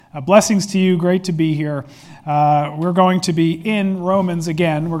Blessings to you. Great to be here. We're going to be in Romans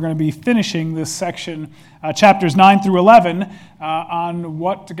again. We're going to be finishing this section, chapters 9 through 11, on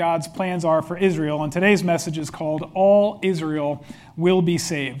what God's plans are for Israel. And today's message is called All Israel Will Be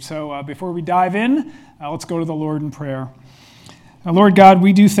Saved. So before we dive in, let's go to the Lord in prayer. Lord God,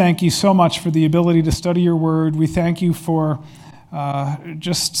 we do thank you so much for the ability to study your word. We thank you for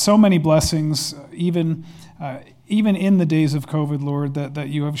just so many blessings, even in the days of COVID, Lord, that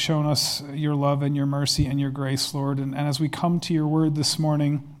you have shown us your love and your mercy and your grace, Lord. And as we come to your word this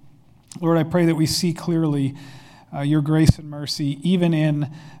morning, Lord, I pray that we see clearly your grace and mercy, even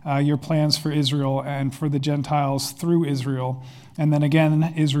in your plans for Israel and for the Gentiles through Israel, and then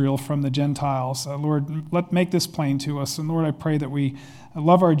again, Israel from the Gentiles. Lord, make this plain to us. And Lord, I pray that we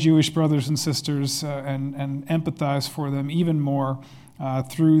love our Jewish brothers and sisters and empathize for them even more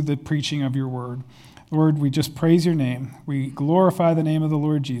through the preaching of your word. Lord, we just praise your name. We glorify the name of the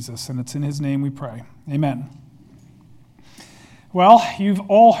Lord Jesus, and it's in his name we pray. Amen. Well, you've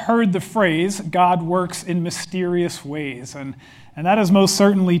all heard the phrase, God works in mysterious ways, and that is most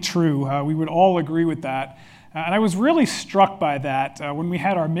certainly true. We would all agree with that. And I was really struck by that when we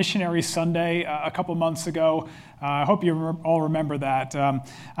had our Missionary Sunday a couple months ago. I hope you all remember that.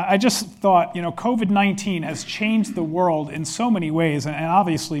 I just thought, COVID-19 has changed the world in so many ways, and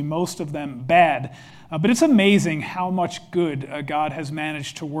obviously most of them bad. But it's amazing how much good God has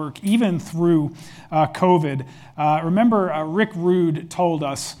managed to work, even through COVID. Remember, Rick Rude told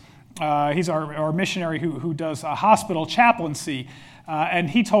us, he's our missionary who does hospital chaplaincy, and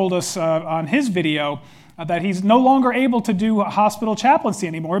he told us on his video that he's no longer able to do hospital chaplaincy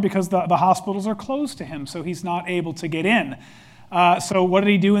anymore because the hospitals are closed to him, so he's not able to get in. So what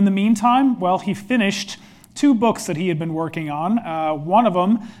did he do in the meantime? Well, he finished 2 books that he had been working on. One of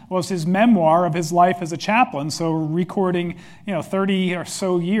them was his memoir of his life as a chaplain, so recording 30 or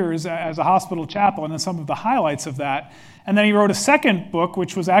so years as a hospital chaplain and some of the highlights of that. And then he wrote a second book,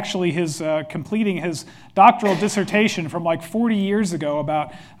 which was actually his completing his doctoral dissertation from like 40 years ago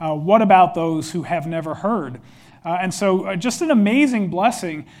about what about those who have never heard. And so just an amazing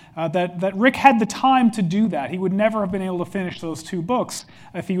blessing that Rick had the time to do that. He would never have been able to finish those 2 books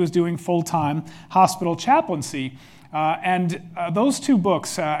if he was doing full-time hospital chaplaincy. And those 2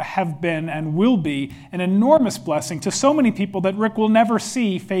 books have been and will be an enormous blessing to so many people that Rick will never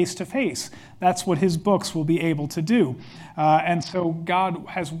see face to face. That's what his books will be able to do. And so God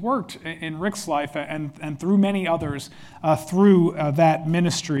has worked in Rick's life and through many others through that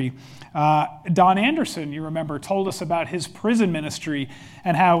ministry. Don Anderson, you remember, told us about his prison ministry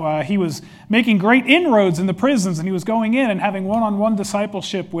and how he was making great inroads in the prisons, and he was going in and having one-on-one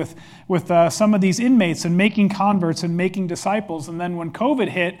discipleship with some of these inmates and making converts and making disciples. And then when COVID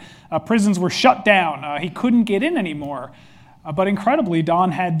hit, prisons were shut down. He couldn't get in anymore. But incredibly,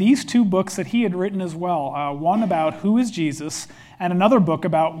 Don had these 2 books that he had written as well. One about who is Jesus, and another book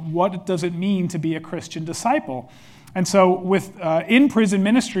about what does it mean to be a Christian disciple. And so with in-prison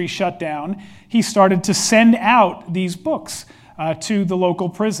ministry shut down, he started to send out these books to the local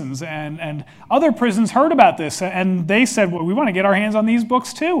prisons. And other prisons heard about this, and they said, well, we want to get our hands on these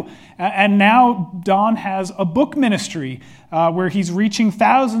books too. And now Don has a book ministry where he's reaching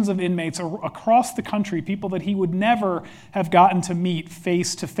thousands of inmates across the country, people that he would never have gotten to meet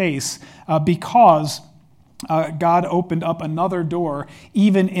face to face because God opened up another door,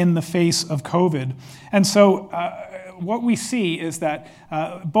 even in the face of COVID. And so what we see is that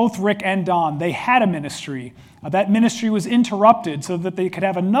both Rick and Don, they had a ministry. That ministry was interrupted so that they could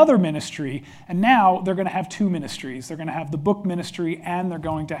have another ministry, and now they're going to have 2 ministries. They're going to have the book ministry, and they're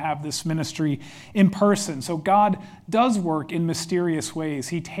going to have this ministry in person. So God does work in mysterious ways.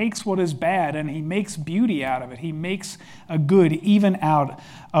 He takes what is bad, and he makes beauty out of it. He makes a good even out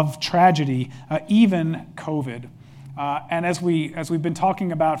of tragedy, even COVID. And as we've been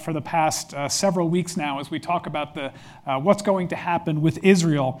talking about for the past several weeks now, as we talk about what's going to happen with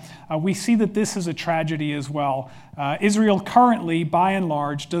Israel, we see that this is a tragedy as well. Israel currently, by and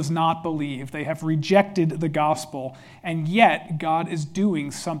large, does not believe. They have rejected the gospel, and yet God is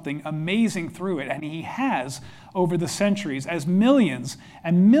doing something amazing through it, and he has over the centuries, as millions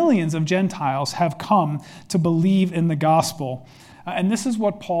and millions of Gentiles have come to believe in the gospel. And this is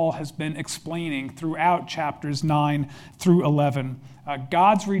what Paul has been explaining throughout chapters 9 through 11.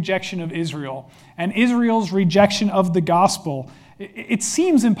 God's rejection of Israel and Israel's rejection of the gospel. It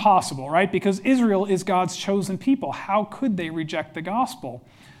seems impossible, right? Because Israel is God's chosen people. How could they reject the gospel?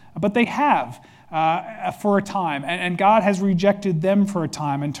 But they have for a time. And God has rejected them for a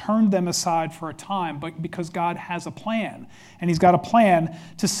time and turned them aside for a time, but because God has a plan. And he's got a plan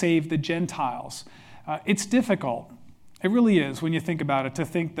to save the Gentiles. It's difficult. It really is, when you think about it, to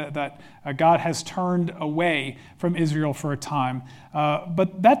think that God has turned away from Israel for a time.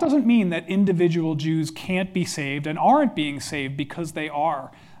 But that doesn't mean that individual Jews can't be saved and aren't being saved, because they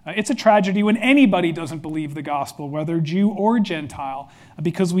are. It's a tragedy when anybody doesn't believe the gospel, whether Jew or Gentile,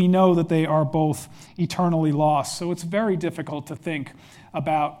 because we know that they are both eternally lost. So it's very difficult to think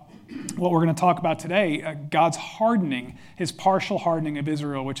about what we're going to talk about today, God's hardening, his partial hardening of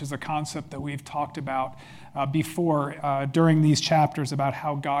Israel, which is a concept that we've talked about before during these chapters, about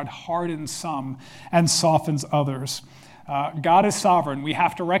how God hardens some and softens others. God is sovereign. We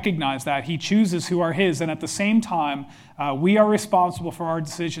have to recognize that. He chooses who are his, and at the same time, we are responsible for our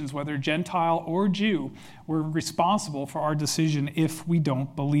decisions, whether Gentile or Jew. We're responsible for our decision if we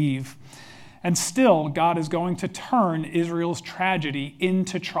don't believe. And still, God is going to turn Israel's tragedy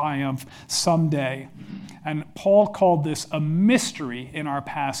into triumph someday. And Paul called this a mystery in our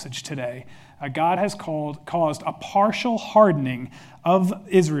passage today. God has caused a partial hardening of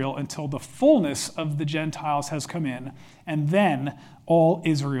Israel until the fullness of the Gentiles has come in, and then all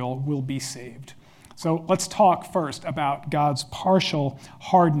Israel will be saved. So let's talk first about God's partial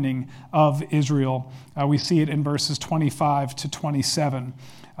hardening of Israel. We see it in verses 25 to 27.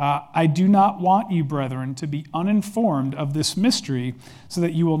 I do not want you, brethren, to be uninformed of this mystery, so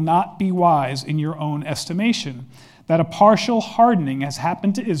that you will not be wise in your own estimation, that a partial hardening has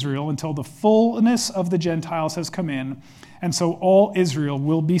happened to Israel until the fullness of the Gentiles has come in, and so all Israel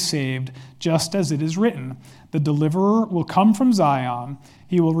will be saved, just as it is written. The deliverer will come from Zion.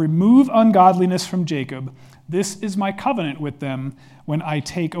 He will remove ungodliness from Jacob. This is my covenant with them when I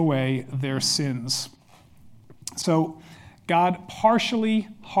take away their sins. So God partially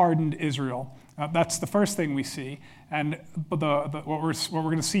hardened Israel. That's the first thing we see. And what we're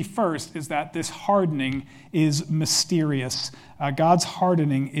going to see first is that this hardening is mysterious. God's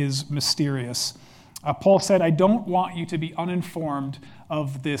hardening is mysterious. Paul said, I don't want you to be uninformed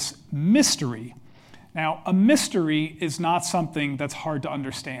of this mystery. Now, a mystery is not something that's hard to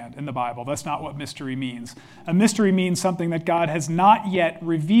understand in the Bible. That's not what mystery means. A mystery means something that God has not yet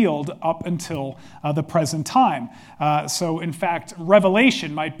revealed up until the present time. So, in fact,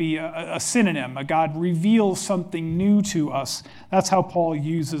 revelation might be a synonym. God reveals something new to us. That's how Paul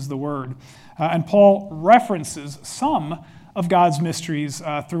uses the word. And Paul references some of God's mysteries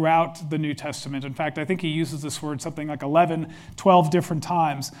throughout the New Testament. In fact, I think he uses this word something like 11, 12 different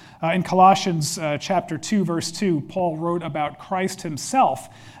times. In Colossians chapter 2, verse 2, Paul wrote about Christ himself,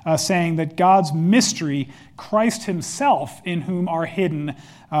 saying that God's mystery, Christ himself, in whom are hidden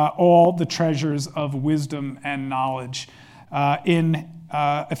all the treasures of wisdom and knowledge. In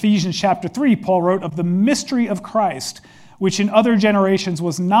Ephesians chapter 3, Paul wrote of the mystery of Christ, which in other generations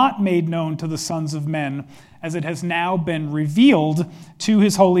was not made known to the sons of men, as it has now been revealed to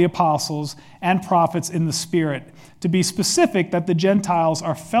his holy apostles and prophets in the Spirit. To be specific, that the Gentiles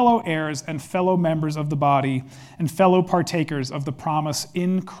are fellow heirs and fellow members of the body and fellow partakers of the promise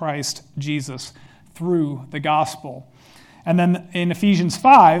in Christ Jesus through the gospel. And then in Ephesians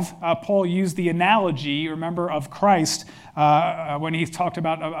 5, Paul used the analogy, remember, of Christ when he talked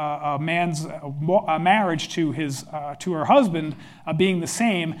about a man's marriage to her husband being the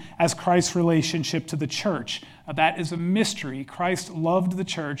same as Christ's relationship to the church. That is a mystery. Christ loved the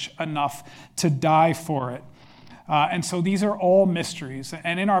church enough to die for it. And so these are all mysteries.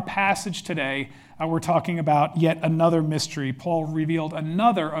 And in our passage today, we're talking about yet another mystery. Paul revealed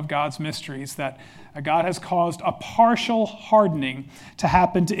another of God's mysteries, that God has caused a partial hardening to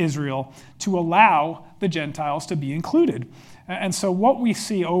happen to Israel to allow the Gentiles to be included. And so what we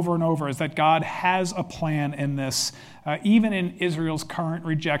see over and over is that God has a plan in this, even in Israel's current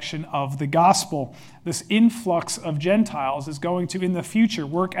rejection of the gospel. This influx of Gentiles is going to, in the future,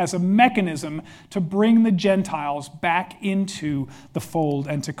 work as a mechanism to bring the Gentiles back into the fold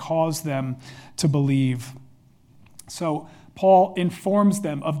and to cause them to believe. So Paul informs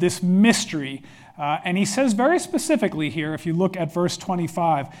them of this mystery. And he says very specifically here, if you look at verse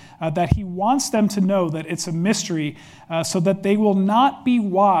 25, that he wants them to know that it's a mystery so that they will not be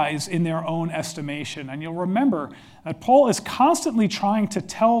wise in their own estimation. And you'll remember that Paul is constantly trying to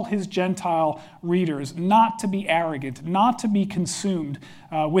tell his Gentile readers not to be arrogant, not to be consumed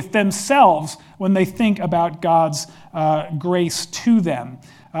with themselves when they think about God's grace to them.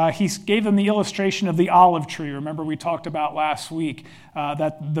 He gave them the illustration of the olive tree. Remember, we talked about last week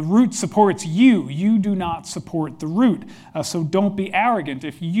that the root supports you. You do not support the root. So don't be arrogant.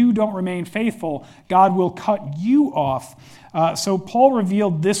 If you don't remain faithful, God will cut you off. So Paul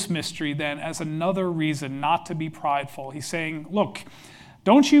revealed this mystery then as another reason not to be prideful. He's saying, look,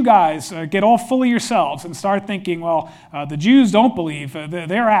 Don't you guys get all full of yourselves and start thinking, well, the Jews don't believe,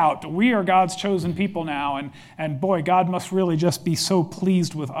 they're out. We are God's chosen people now, and boy, God must really just be so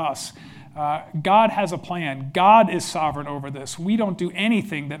pleased with us. God has a plan. God is sovereign over this. We don't do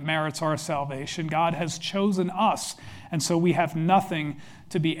anything that merits our salvation. God has chosen us, and so we have nothing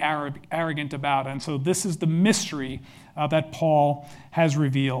to be arrogant about. And so this is the mystery that Paul has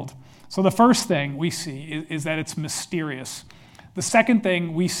revealed. So the first thing we see is that it's mysterious. The second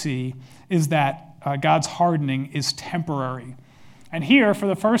thing we see is that God's hardening is temporary. And here, for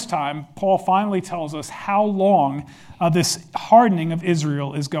the first time, Paul finally tells us how long this hardening of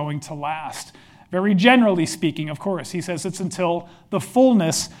Israel is going to last. Very generally speaking, of course, he says it's until the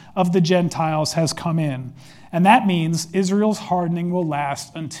fullness of the Gentiles has come in. And that means Israel's hardening will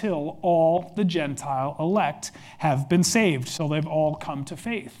last until all the Gentile elect have been saved, so they've all come to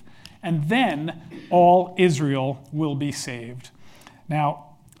faith. And then all Israel will be saved. Now,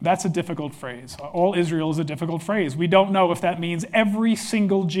 that's a difficult phrase. All Israel is a difficult phrase. We don't know if that means every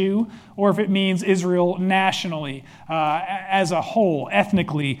single Jew or if it means Israel nationally, as a whole,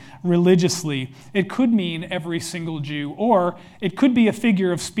 ethnically, religiously. It could mean every single Jew, or it could be a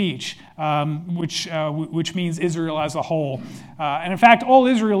figure of speech, which means Israel as a whole. And in fact, all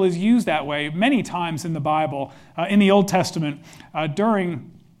Israel is used that way many times in the Bible. In the Old Testament,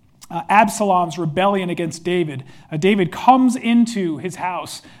 during Absalom's rebellion against David. David comes into his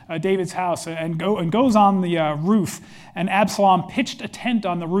house, David's house, and goes on the roof. And Absalom pitched a tent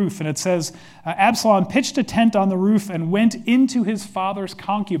on the roof. And it says, Absalom pitched a tent on the roof and went into his father's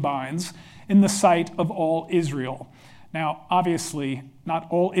concubines in the sight of all Israel. Now, obviously, not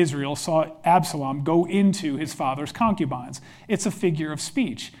all Israel saw Absalom go into his father's concubines. It's a figure of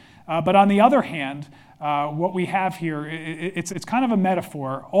speech. But on the other hand, what we have here, it's kind of a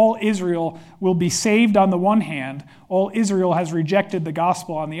metaphor. All Israel will be saved on the one hand. All Israel has rejected the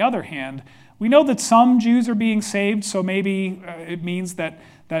gospel on the other hand. We know that some Jews are being saved, so maybe it means that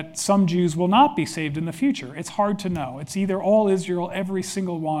some Jews will not be saved in the future. It's hard to know. It's either all Israel, every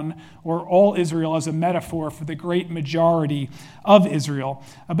single one, or all Israel as a metaphor for the great majority of Israel.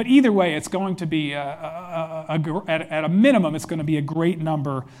 But either way, it's going to be, at a minimum, it's going to be a great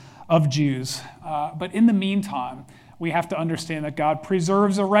number of Jews. But in the meantime, we have to understand that God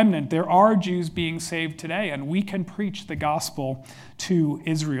preserves a remnant. There are Jews being saved today, and we can preach the gospel to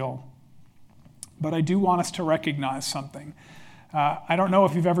Israel. But I do want us to recognize something. I don't know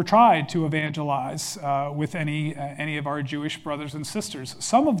if you've ever tried to evangelize with any of our Jewish brothers and sisters.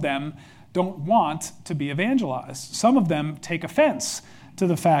 Some of them don't want to be evangelized. Some of them take offense to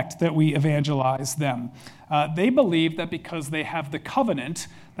the fact that we evangelize them. They believe that because they have the covenant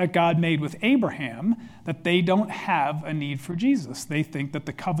that God made with Abraham, that they don't have a need for Jesus. They think that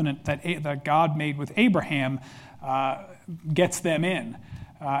the covenant that God made with Abraham gets them in.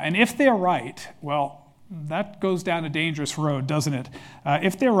 And if they're right, well, that goes down a dangerous road, doesn't it?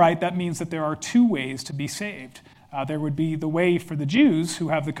 If they're right, that means that there are two ways to be saved. There would be the way for the Jews who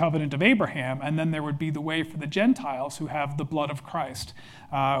have the covenant of Abraham, and then there would be the way for the Gentiles who have the blood of Christ,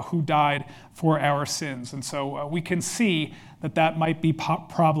 who died for our sins. And so we can see that might be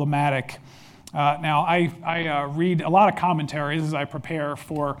problematic. Now, I read a lot of commentaries as I prepare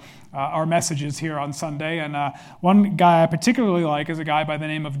for our messages here on Sunday, and one guy I particularly like is a guy by the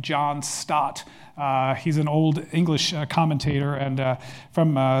name of John Stott. He's an old English commentator and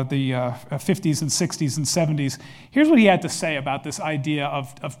from the 50s and 60s and 70s. Here's what he had to say about this idea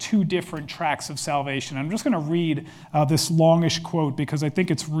of two different tracks of salvation. I'm just going to read this longish quote because I think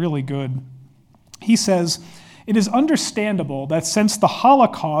it's really good. He says, "It is understandable that since the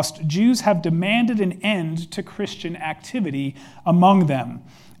Holocaust, Jews have demanded an end to Christian activity among them,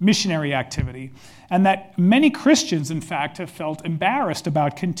 missionary activity, and that many Christians, in fact, have felt embarrassed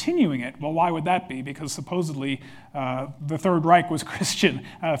about continuing it." Well, why would that be? Because supposedly the Third Reich was Christian,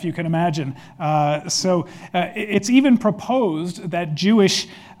 if you can imagine. So it's even proposed that Jewish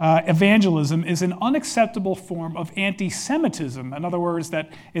evangelism is an unacceptable form of anti-Semitism. In other words, that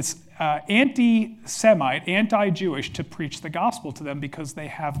it's anti-Semite, anti-Jewish to preach the gospel to them because they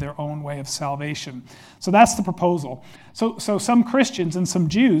have their own way of salvation. So that's the proposal. So some Christians and some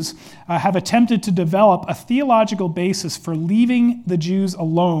Jews have attempted to develop a theological basis for leaving the Jews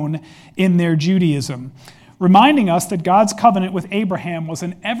alone in their Judaism. Reminding us that God's covenant with Abraham was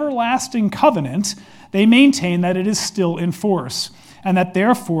an everlasting covenant, they maintain that it is still in force, and that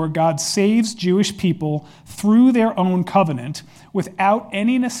therefore God saves Jewish people through their own covenant without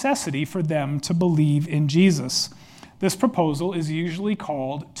any necessity for them to believe in Jesus. This proposal is usually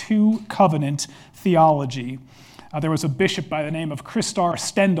called two-covenant theology. There was a bishop by the name of Christar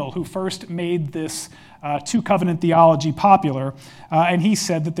Stendhal who first made this two-covenant theology popular, and he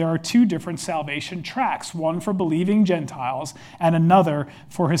said that there are two different salvation tracks, one for believing Gentiles and another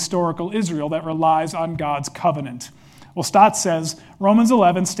for historical Israel that relies on God's covenant. Well, Stott says Romans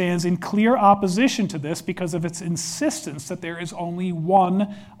 11 stands in clear opposition to this because of its insistence that there is only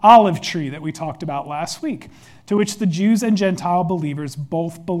one olive tree that we talked about last week, to which the Jews and Gentile believers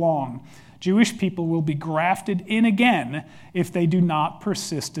both belong. Jewish people will be grafted in again if they do not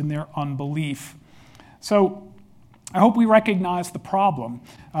persist in their unbelief. So I hope we recognize the problem.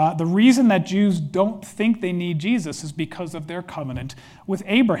 The reason that Jews don't think they need Jesus is because of their covenant with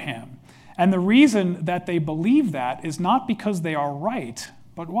Abraham. And the reason that they believe that is not because they are right,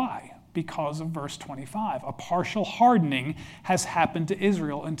 but why? Because of verse 25. A partial hardening has happened to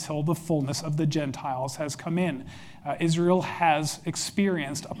Israel until the fullness of the Gentiles has come in. Israel has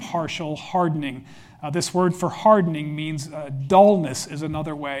experienced a partial hardening. This word for hardening means dullness is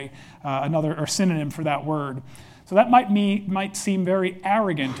another way, another synonym for that word. So that might seem very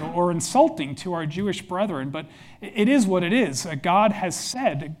arrogant or insulting to our Jewish brethren, but it is what it is. God has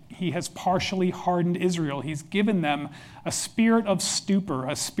said he has partially hardened Israel. He's given them a spirit of stupor,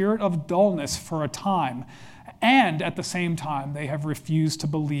 a spirit of dullness for a time, and at the same time they have refused to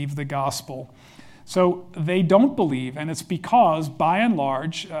believe the gospel. So they don't believe, and it's because, by and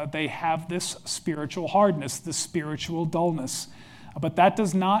large, they have this spiritual hardness, this spiritual dullness. But that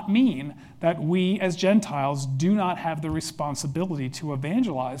does not mean that we as Gentiles do not have the responsibility to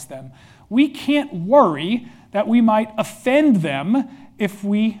evangelize them. We can't worry that we might offend them if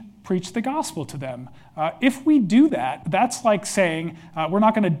we preach the gospel to them. If we do that, that's like saying we're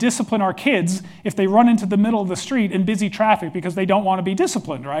not going to discipline our kids if they run into the middle of the street in busy traffic because they don't want to be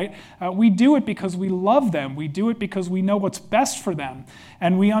disciplined, right? We do it because we love them. We do it because we know what's best for them.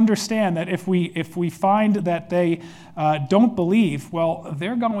 And we understand that if we find that they don't believe, well,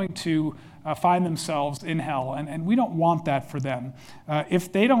 they're going to find themselves in hell, and we don't want that for them.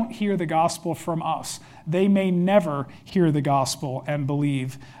 If they don't hear the gospel from us, they may never hear the gospel and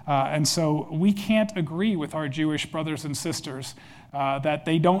believe. And so we can't agree with our Jewish brothers and sisters that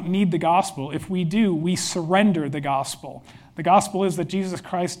they don't need the gospel. If we do, we surrender the gospel. The gospel is that Jesus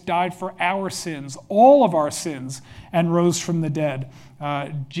Christ died for our sins, all of our sins, and rose from the dead.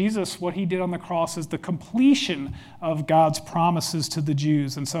 Jesus, what he did on the cross is the completion of God's promises to the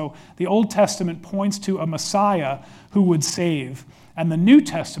Jews. And so the Old Testament points to a Messiah who would save. And the New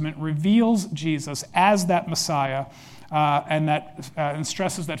Testament reveals Jesus as that Messiah and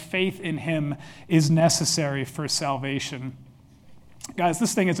stresses that faith in him is necessary for salvation. Guys,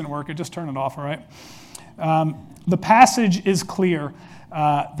 this thing isn't working. Just turn it off, all right? The passage is clear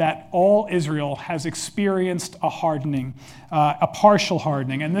that all Israel has experienced a hardening, a partial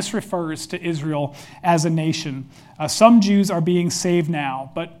hardening, and this refers to Israel as a nation. Some Jews are being saved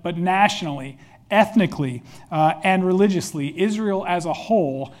now, but nationally, ethnically, and religiously, Israel as a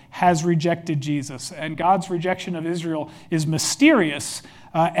whole has rejected Jesus. And God's rejection of Israel is mysterious,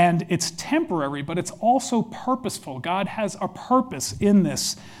 and it's temporary, but it's also purposeful. God has a purpose in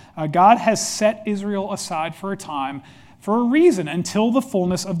this. God has set Israel aside for a time for a reason until the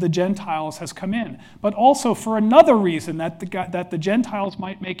fullness of the Gentiles has come in, but also for another reason that the Gentiles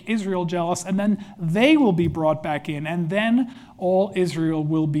might make Israel jealous, and then they will be brought back in, and then all Israel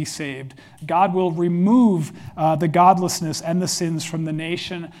will be saved. God will remove the godlessness and the sins from the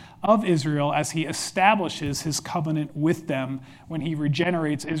nation of Israel as he establishes his covenant with them when he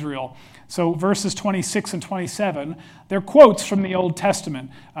regenerates Israel. So verses 26 and 27, they're quotes from the Old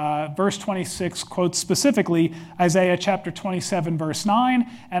Testament. Verse 26 quotes specifically Isaiah chapter 27, verse 9,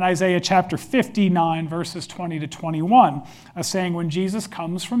 and Isaiah chapter 59, verses 20 to 21, saying when Jesus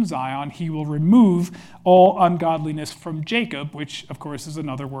comes from Zion, he will remove all ungodliness from Jacob, which, of course, is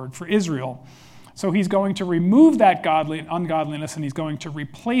another word for Israel. So he's going to remove that ungodliness and he's going to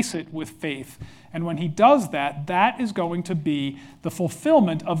replace it with faith. And when he does that, that is going to be the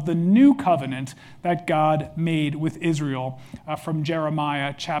fulfillment of the new covenant that God made with Israel from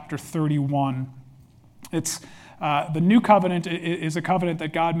Jeremiah chapter 31. It's the new covenant is a covenant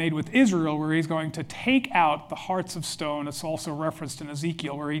that God made with Israel where he's going to take out the hearts of stone. It's also referenced in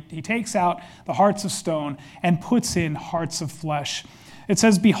Ezekiel where he takes out the hearts of stone and puts in hearts of flesh. It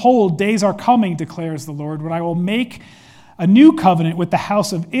says, "Behold, days are coming, declares the Lord, when I will make a new covenant with the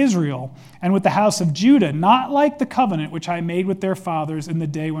house of Israel and with the house of Judah, not like the covenant which I made with their fathers in the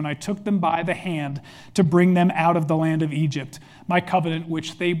day when I took them by the hand to bring them out of the land of Egypt. my covenant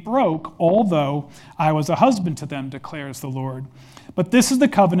which they broke, although I was a husband to them, declares the Lord. But this is the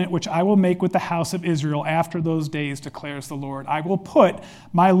covenant which I will make with the house of Israel after those days, declares the Lord. I will put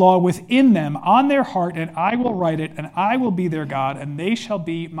my law within them on their heart, and I will write it, and I will be their God, and they shall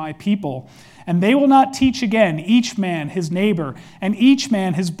be my people. And they will not teach again each man his neighbor, and each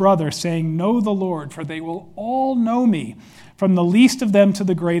man his brother, saying, Know the Lord, for they will all know me, from the least of them to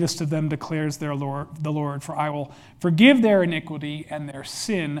the greatest of them, declares the Lord. For I will forgive their iniquity, and their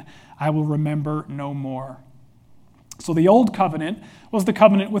sin I will remember no more. So the old covenant was the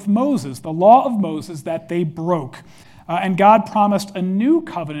covenant with Moses, the law of Moses that they broke. And God promised a new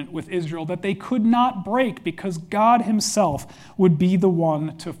covenant with Israel that they could not break because God himself would be the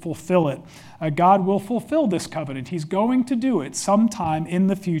one to fulfill it. God will fulfill this covenant. He's going to do it sometime in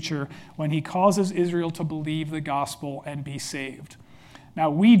the future when he causes Israel to believe the gospel and be saved. Now,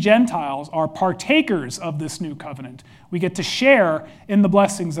 we Gentiles are partakers of this new covenant. We get to share in the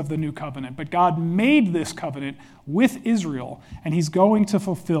blessings of the new covenant. But God made this covenant with Israel, and he's going to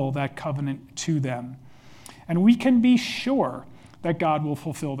fulfill that covenant to them. And we can be sure that God will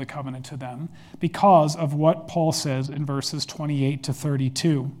fulfill the covenant to them because of what Paul says in verses 28 to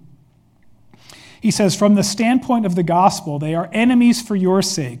 32. He says, From the standpoint of the gospel, they are enemies for your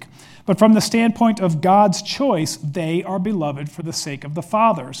sake. But from the standpoint of God's choice, they are beloved for the sake of the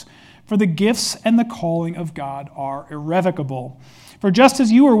fathers. For the gifts and the calling of God are irrevocable. For just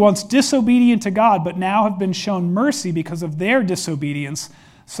as you were once disobedient to God, but now have been shown mercy because of their disobedience,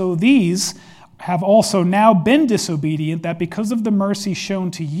 so these have also now been disobedient, that because of the mercy shown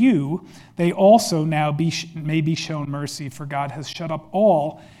to you, they also now may be shown mercy. For God has shut up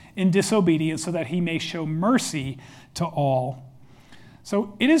all in disobedience so that he may show mercy to all.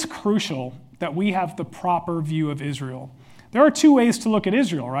 So it is crucial that we have the proper view of Israel. There are two ways to look at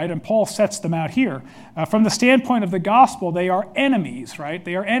Israel, right? And Paul sets them out here. From the standpoint of the gospel, they are enemies, right?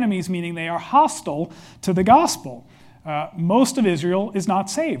 They are enemies, meaning they are hostile to the gospel. Most of Israel is not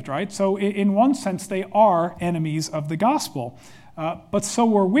saved, right? So in one sense, they are enemies of the gospel. But so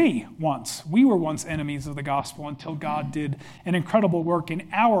were we once. We were once enemies of the gospel until God did an incredible work in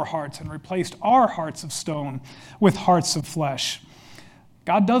our hearts and replaced our hearts of stone with hearts of flesh.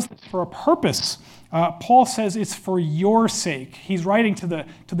 God does this for a purpose. Paul says it's for your sake. He's writing to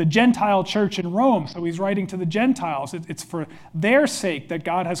the Gentile church in Rome, so he's writing to the Gentiles. It's for their sake that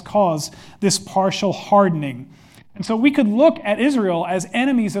God has caused this partial hardening. And so we could look at Israel as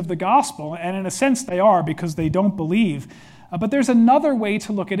enemies of the gospel, and in a sense they are because they don't believe. But there's another way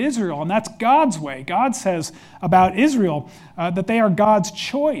to look at Israel, and that's God's way. God says about Israel that they are God's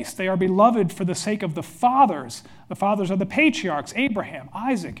choice. They are beloved for the sake of the fathers. The fathers are the patriarchs, Abraham,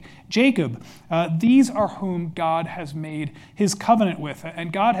 Isaac, Jacob. These are whom God has made his covenant with.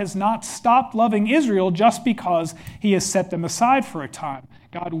 And God has not stopped loving Israel just because he has set them aside for a time.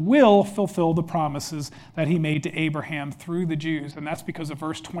 God will fulfill the promises that he made to Abraham through the Jews. And that's because of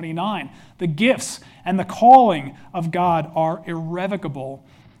verse 29. The gifts and the calling of God are irrevocable.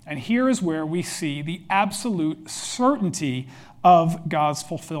 And here is where we see the absolute certainty of God's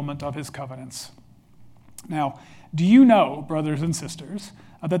fulfillment of his covenants. Now, do you know, brothers and sisters,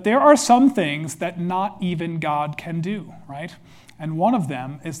 that there are some things that not even God can do, right? And one of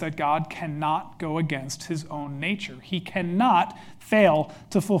them is that God cannot go against his own nature. He cannot fail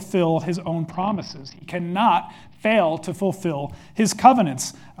to fulfill his own promises. He cannot fail to fulfill his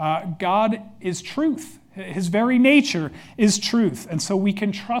covenants. God is truth. His very nature is truth. And so we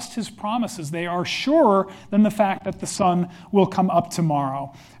can trust his promises. They are surer than the fact that the sun will come up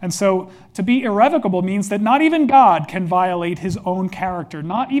tomorrow. And so to be irrevocable means that not even God can violate his own character.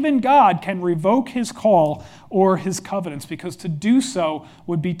 Not even God can revoke his call or his covenants, because to do so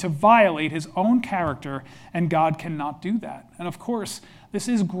would be to violate his own character, and God cannot do that. And of course, this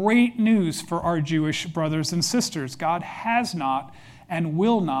is great news for our Jewish brothers and sisters. God has not and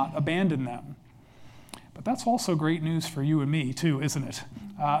will not abandon them. But that's also great news for you and me, too, isn't it?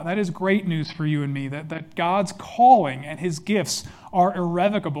 That is great news for you and me, that God's calling and his gifts are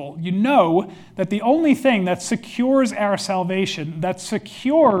irrevocable. You know that the only thing that secures our salvation, that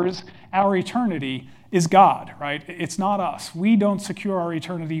secures our eternity, is God, right? It's not us. We don't secure our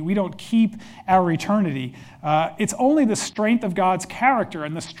eternity. We don't keep our eternity. It's only the strength of God's character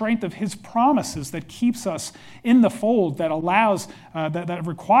and the strength of his promises that keeps us in the fold, that allows, that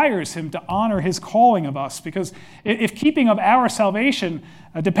requires him to honor his calling of us. Because if keeping of our salvation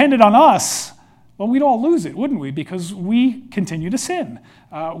depended on us, well, we'd all lose it, wouldn't we? Because we continue to sin.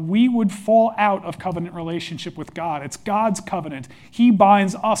 We would fall out of covenant relationship with God. It's God's covenant. He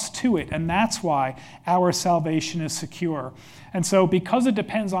binds us to it, and that's why our salvation is secure. And so because it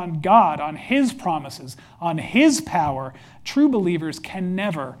depends on God, on His promises, on His power, true believers can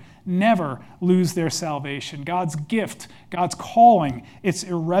never lose their salvation. God's gift, God's calling, it's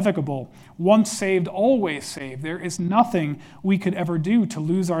irrevocable. Once saved, always saved. There is nothing we could ever do to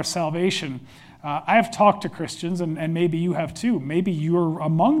lose our salvation. I have talked to Christians, and maybe you have too. Maybe you're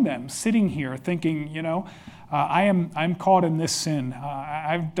among them, sitting here thinking, I'm caught in this sin.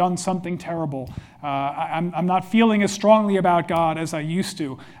 I've done something terrible. I'm not feeling as strongly about God as I used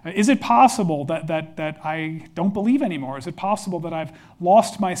to. Is it possible that I don't believe anymore? Is it possible that I've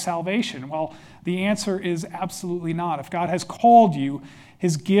lost my salvation? Well, the answer is absolutely not. If God has called you,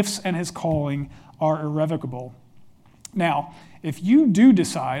 His gifts and His calling are irrevocable. Now, if you do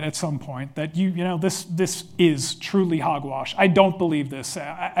decide at some point that this is truly hogwash, I don't believe this,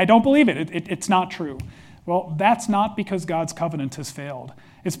 I don't believe it, it's not true. Well, that's not because God's covenant has failed.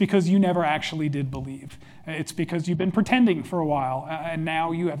 It's because you never actually did believe. It's because you've been pretending for a while, and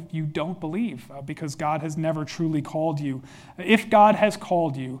now you don't believe because God has never truly called you. If God has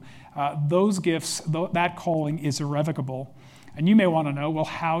called you, those gifts, that calling is irrevocable. And you may want to know, well,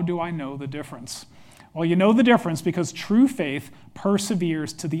 how do I know the difference? Well, you know the difference because true faith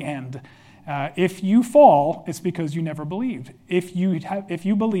perseveres to the end. If you fall, it's because you never believed. If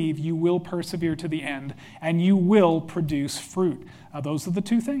you believe, you will persevere to the end, and you will produce fruit. Those are the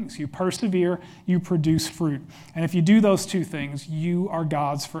two things. You persevere, you produce fruit. And if you do those two things, you are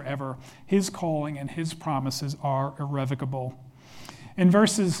God's forever. His calling and His promises are irrevocable. In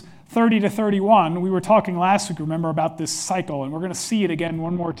verses 30 to 31, we were talking last week, remember, about this cycle, and we're going to see it again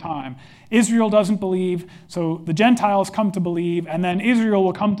one more time. Israel doesn't believe, so the Gentiles come to believe, and then Israel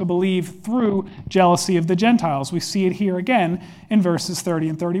will come to believe through jealousy of the Gentiles. We see it here again in verses 30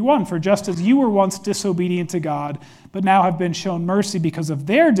 and 31. For just as you were once disobedient to God, but now have been shown mercy because of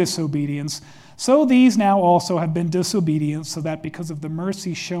their disobedience, so these now also have been disobedient, so that because of the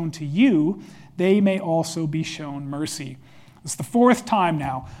mercy shown to you, they may also be shown mercy. It's the fourth time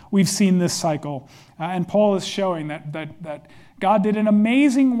now we've seen this cycle, and Paul is showing that God did an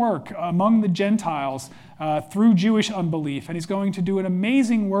amazing work among the Gentiles through Jewish unbelief, and He's going to do an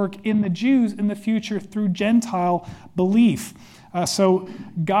amazing work in the Jews in the future through Gentile belief. So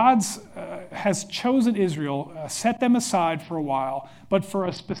God has chosen Israel, set them aside for a while, but for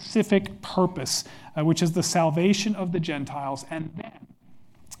a specific purpose, which is the salvation of the Gentiles, and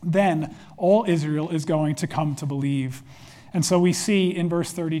then all Israel is going to come to believe. And so we see in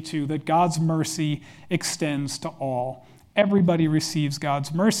verse 32 that God's mercy extends to all. Everybody receives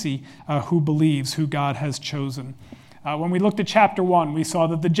God's mercy who believes, who God has chosen. When we looked at chapter 1, we saw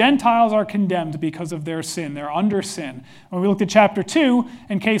that the Gentiles are condemned because of their sin. They're under sin. When we looked at chapter 2,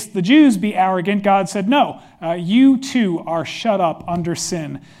 in case the Jews be arrogant, God said, no, you too are shut up under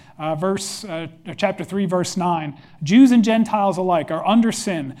sin. Chapter 3, verse 9, Jews and Gentiles alike are under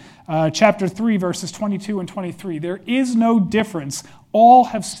sin. Chapter 3, verses 22 and 23, there is no difference. All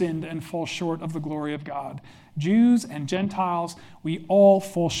have sinned and fall short of the glory of God. Jews and Gentiles, we all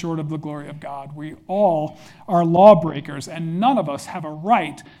fall short of the glory of God. We all are lawbreakers, and none of us have a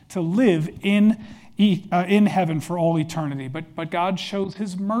right to live in heaven for all eternity. But God shows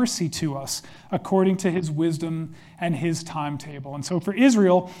His mercy to us according to His wisdom and His timetable. And so for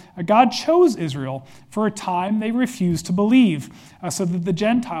Israel, God chose Israel. For a time they refused to believe, so that the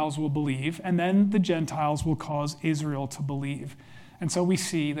Gentiles will believe, and then the Gentiles will cause Israel to believe. And so we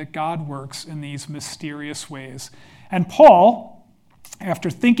see that God works in these mysterious ways. And Paul,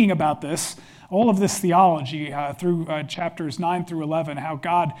 after thinking about this, all of this theology through chapters 9 through 11, how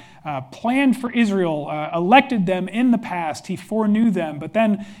God planned for Israel, elected them in the past, He foreknew them, but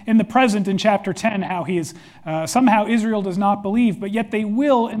then in the present, in chapter 10, how He is somehow Israel does not believe, but yet they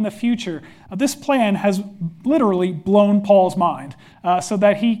will in the future. This plan has literally blown Paul's mind, so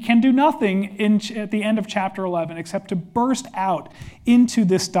that he can do nothing at the end of chapter 11 except to burst out into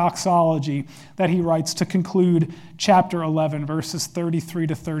this doxology that he writes to conclude chapter 11, verses 33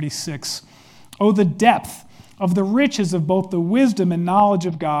 to 36. Oh, the depth of the riches of both the wisdom and knowledge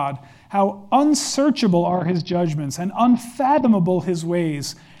of God, how unsearchable are His judgments and unfathomable His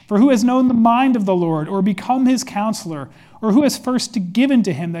ways. For who has known the mind of the Lord, or become His counselor, or who has first given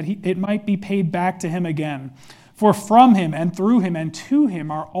to Him that it might be paid back to Him again? For from Him and through Him and to Him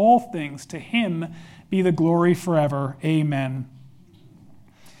are all things. To Him be the glory forever. Amen.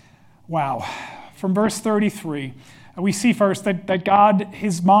 Wow. From verse 33, We see first that God,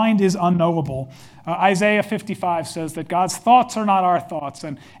 his mind is unknowable. Isaiah 55 says that God's thoughts are not our thoughts,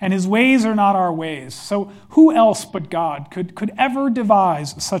 and his ways are not our ways. So who else but God could ever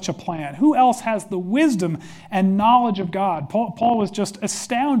devise such a plan? Who else has the wisdom and knowledge of God? Paul was just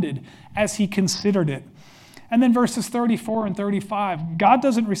astounded as he considered it. And then verses 34 and 35, God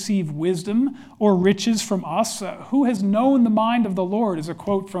doesn't receive wisdom or riches from us. Who has known the mind of the Lord is a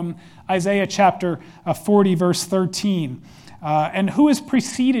quote from Isaiah chapter 40, verse 13. And who has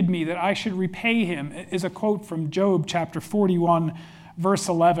preceded me that I should repay him is a quote from Job chapter 41, verse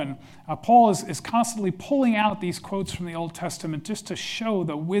 11. Paul is constantly pulling out these quotes from the Old Testament just to show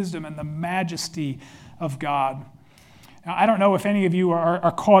the wisdom and the majesty of God. Now, I don't know if any of you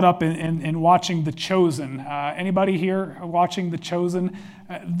are caught up in watching The Chosen. Anybody here watching The Chosen?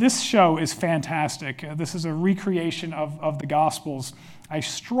 This show is fantastic. This is a recreation of the Gospels. I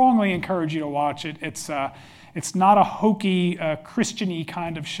strongly encourage you to watch it. It's not a hokey, Christian-y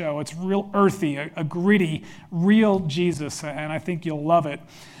kind of show. It's real earthy, a gritty, real Jesus, and I think you'll love it.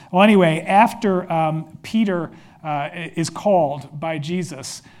 Well, anyway, after Peter is called by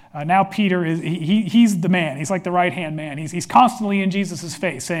Jesus, now Peter he's the man. He's like the right-hand man. He's constantly in Jesus'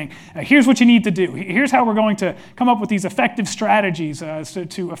 face saying, here's what you need to do. Here's how we're going to come up with these effective strategies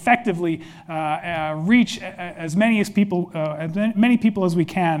to effectively reach as many people as we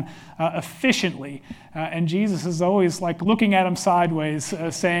can efficiently. And Jesus is always like looking at him sideways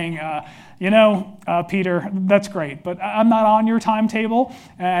saying, Peter, that's great, but I'm not on your timetable,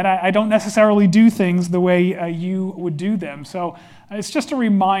 and I don't necessarily do things the way you would do them. So it's just a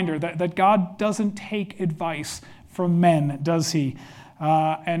reminder that God doesn't take advice from men, does he?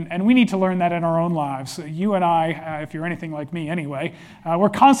 And we need to learn that in our own lives. You and I, if you're anything like me anyway, we're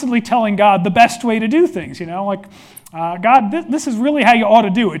constantly telling God the best way to do things, God, this is really how you ought to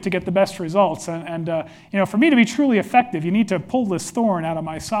do it to get the best results. And for me to be truly effective, you need to pull this thorn out of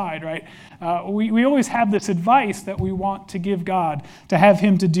my side, right? We always have this advice that we want to give God, to have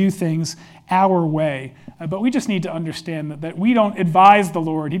him to do things our way. But we just need to understand that we don't advise the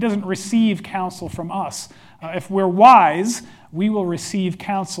Lord. He doesn't receive counsel from us. If we're wise, we will receive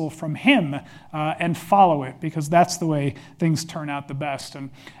counsel from him and follow it, because that's the way things turn out the best.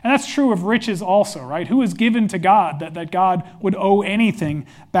 And that's true of riches also, right? Who is given to God that God would owe anything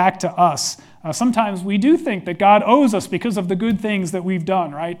back to us? Sometimes we do think that God owes us because of the good things that we've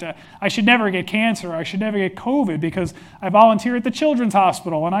done, right? I should never get cancer. I should never get COVID because I volunteer at the Children's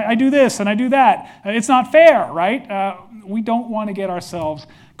Hospital and I do this and I do that. It's not fair, right? We don't want to get ourselves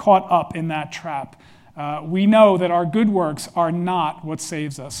caught up in that trap. We know that our good works are not what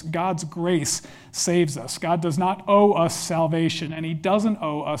saves us. God's grace saves us. God does not owe us salvation, and he doesn't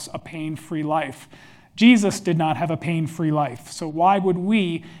owe us a pain-free life. Jesus did not have a pain-free life, so why would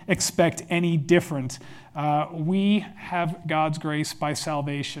we expect any different? We have God's grace by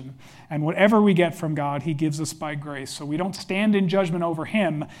salvation, and whatever we get from God, he gives us by grace. So we don't stand in judgment over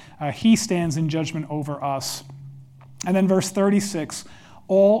him. He stands in judgment over us. And then verse 36,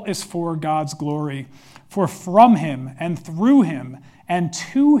 all is for God's glory. For from him and through him and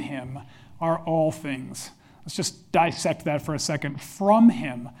to him are all things. Let's just dissect that for a second. From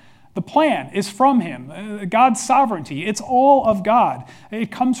him. The plan is from him. God's sovereignty, it's all of God.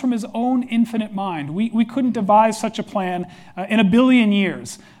 It comes from his own infinite mind. We couldn't devise such a plan in a billion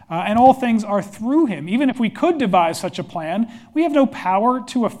years. And all things are through him. Even if we could devise such a plan, we have no power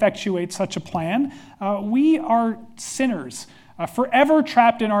to effectuate such a plan. We are sinners. Forever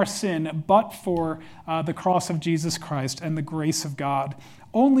trapped in our sin, but for the cross of Jesus Christ and the grace of God.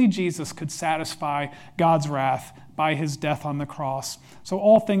 Only Jesus could satisfy God's wrath by his death on the cross. So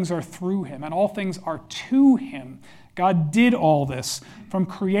all things are through him, and all things are to him. God did all this, from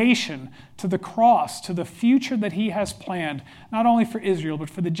creation to the cross to the future that he has planned, not only for Israel, but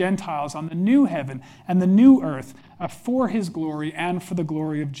for the Gentiles on the new heaven and the new earth, for his glory and for the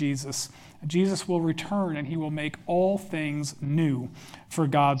glory of Jesus. Jesus will return and he will make all things new for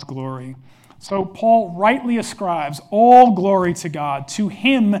God's glory. So Paul rightly ascribes all glory to God. To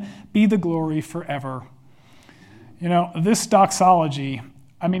him be the glory forever. This doxology,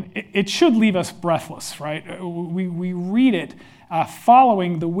 it should leave us breathless, right? We read it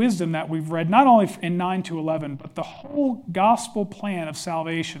following the wisdom that we've read, not only in 9 to 11, but the whole gospel plan of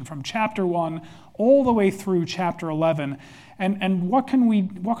salvation from chapter 1 all the way through chapter 11. And what can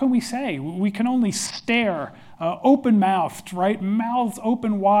we say? We can only stare, open-mouthed, right? Mouths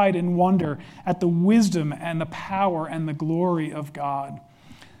open wide in wonder at the wisdom and the power and the glory of God.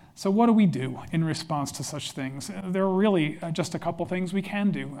 So what do we do in response to such things? There are really just a couple things we can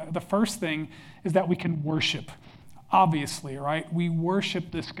do. The first thing is that we can worship. obviously, right? We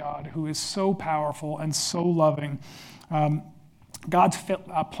worship this God who is so powerful and so loving. God's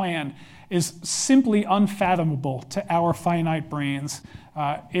plan is simply unfathomable to our finite brains.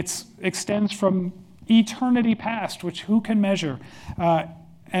 It extends from eternity past, which who can measure?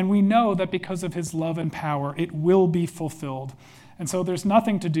 And we know that because of his love and power, it will be fulfilled. And so there's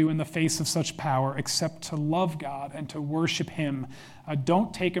nothing to do in the face of such power except to love God and to worship him.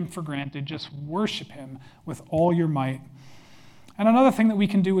 Don't take him for granted. Just worship him with all your might. And another thing that we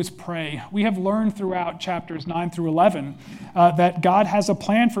can do is pray. We have learned throughout chapters 9 through 11 that God has a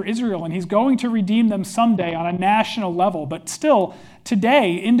plan for Israel, and he's going to redeem them someday on a national level. But still,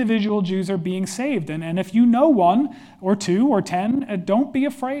 today, individual Jews are being saved. And if you know one or two or 10, don't be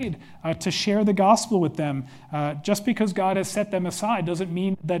afraid to share the gospel with them. Just because God has set them aside doesn't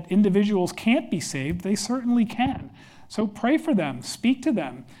mean that individuals can't be saved. They certainly can. So pray for them, speak to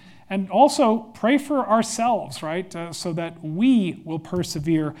them. And also pray for ourselves, right? So that we will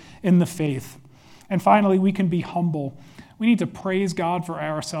persevere in the faith. And finally, we can be humble. We need to praise God for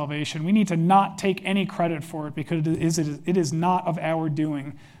our salvation. We need to not take any credit for it because it is not of our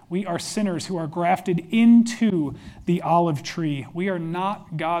doing. We are sinners who are grafted into the olive tree. We are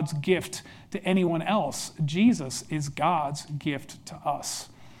not God's gift to anyone else. Jesus is God's gift to us.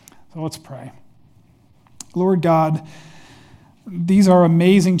 So let's pray. Lord God, these are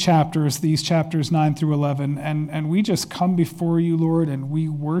amazing chapters, these chapters 9 through 11, and we just come before you, Lord, and we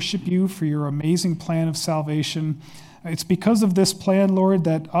worship you for your amazing plan of salvation. It's because of this plan, Lord,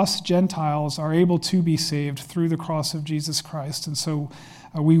 that us Gentiles are able to be saved through the cross of Jesus Christ, and so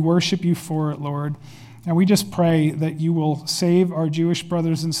we worship you for it, Lord. And we just pray that you will save our Jewish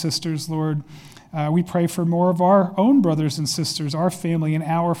brothers and sisters, Lord. We pray for more of our own brothers and sisters, our family and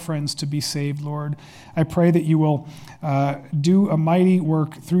our friends to be saved, Lord. I pray that you will do a mighty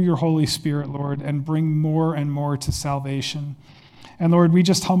work through your Holy Spirit, Lord, and bring more and more to salvation. And Lord, we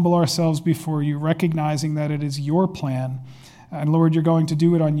just humble ourselves before you, recognizing that it is your plan. And Lord, you're going to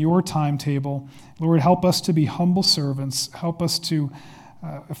do it on your timetable. Lord, help us to be humble servants. Help us to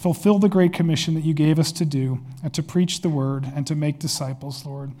fulfill the great commission that you gave us to do, to preach the word and to make disciples,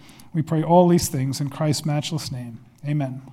 Lord. We pray all these things in Christ's matchless name. Amen.